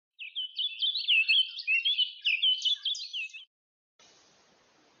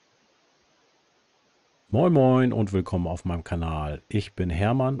Moin Moin und willkommen auf meinem Kanal. Ich bin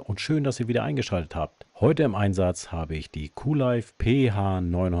Hermann und schön, dass ihr wieder eingeschaltet habt. Heute im Einsatz habe ich die Coolife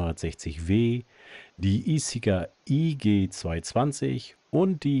PH960W, die iZeeker IG220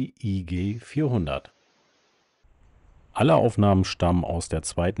 und die IG400. Alle Aufnahmen stammen aus der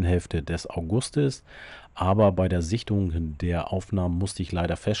zweiten Hälfte des Augustes, aber bei der Sichtung der Aufnahmen musste ich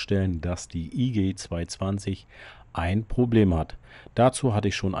leider feststellen, dass die IG220 ein Problem hat. Dazu hatte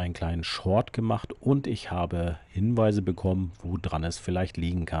ich schon einen kleinen Short gemacht und ich habe Hinweise bekommen, woran es vielleicht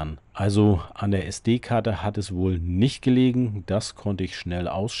liegen kann. Also an der SD-Karte hat es wohl nicht gelegen. Das konnte ich schnell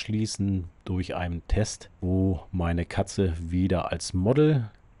ausschließen durch einen Test, wo meine Katze wieder als Model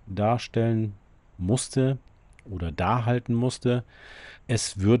darstellen musste oder da halten musste.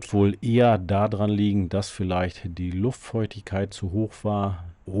 Es wird wohl eher daran liegen, dass vielleicht die Luftfeuchtigkeit zu hoch war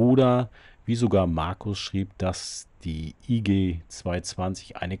oder wie sogar Markus schrieb, dass die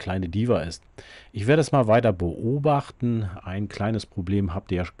IG220 eine kleine Diva ist. Ich werde es mal weiter beobachten. Ein kleines Problem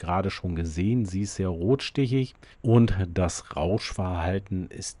habt ihr ja gerade schon gesehen. Sie ist sehr rotstichig und das Rauschverhalten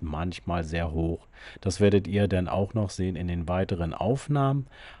ist manchmal sehr hoch. Das werdet ihr dann auch noch sehen in den weiteren Aufnahmen.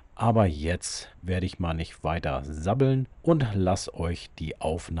 Aber jetzt werde ich mal nicht weiter sabbeln und lasst euch die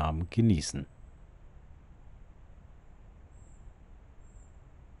Aufnahmen genießen.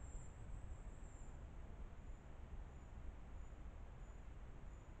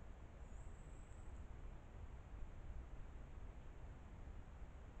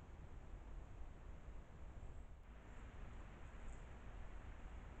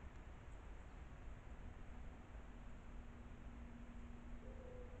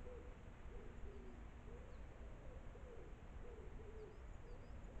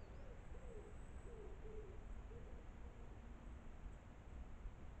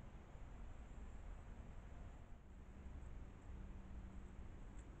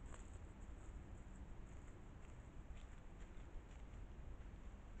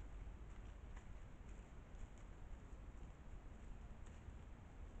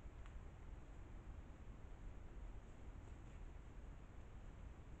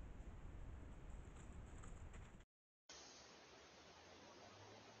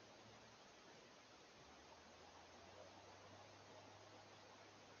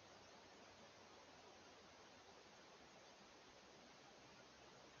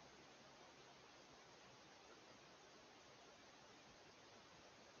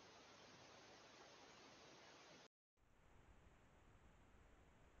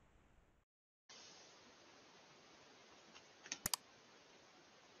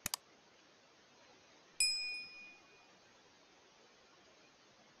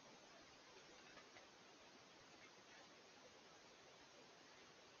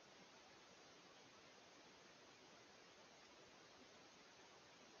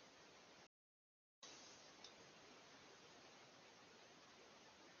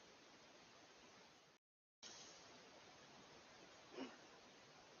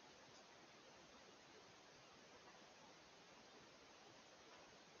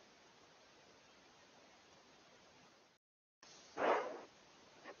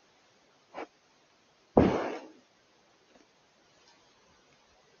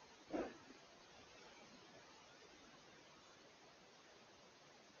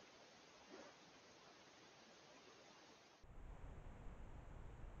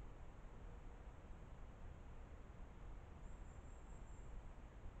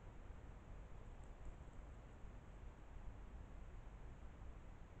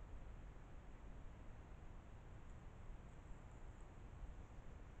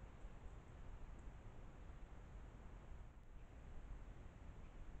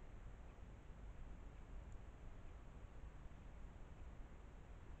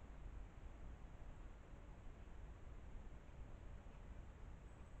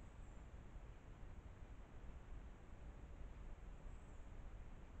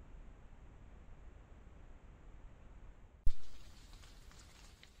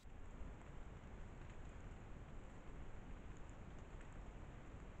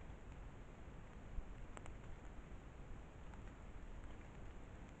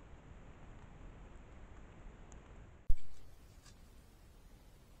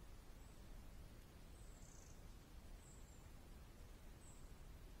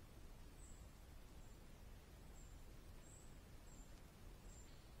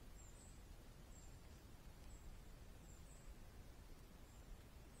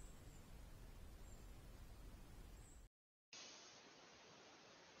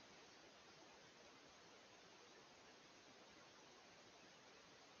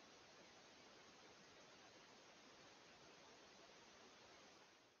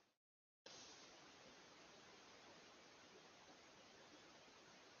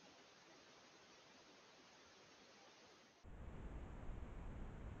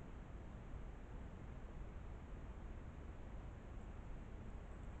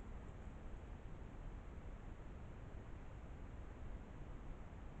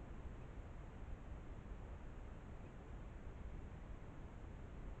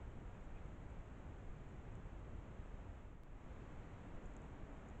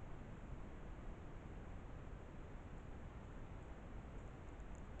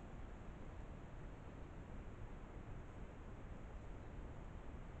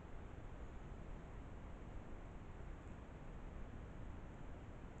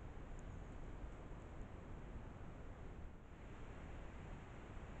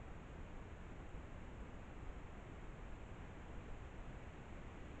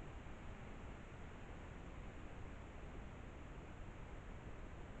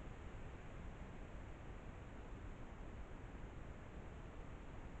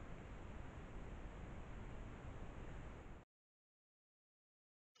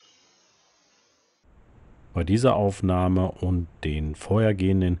 Bei dieser Aufnahme und den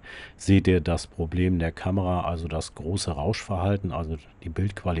vorhergehenden seht ihr das Problem der Kamera, also das große Rauschverhalten, also die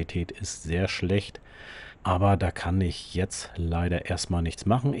Bildqualität ist sehr schlecht. Aber da kann ich jetzt leider erstmal nichts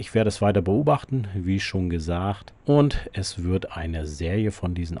machen. Ich werde es weiter beobachten, wie schon gesagt. Und es wird eine Serie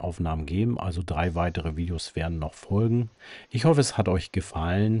von diesen Aufnahmen geben. Also 3 weitere Videos werden noch folgen. Ich hoffe, es hat euch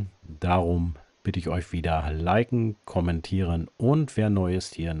gefallen. Darum bitte ich euch wieder liken, kommentieren und wer neu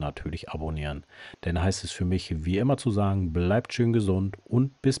ist hier natürlich abonnieren. Denn heißt es für mich wie immer zu sagen, bleibt schön gesund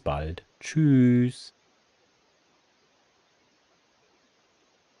und bis bald. Tschüss.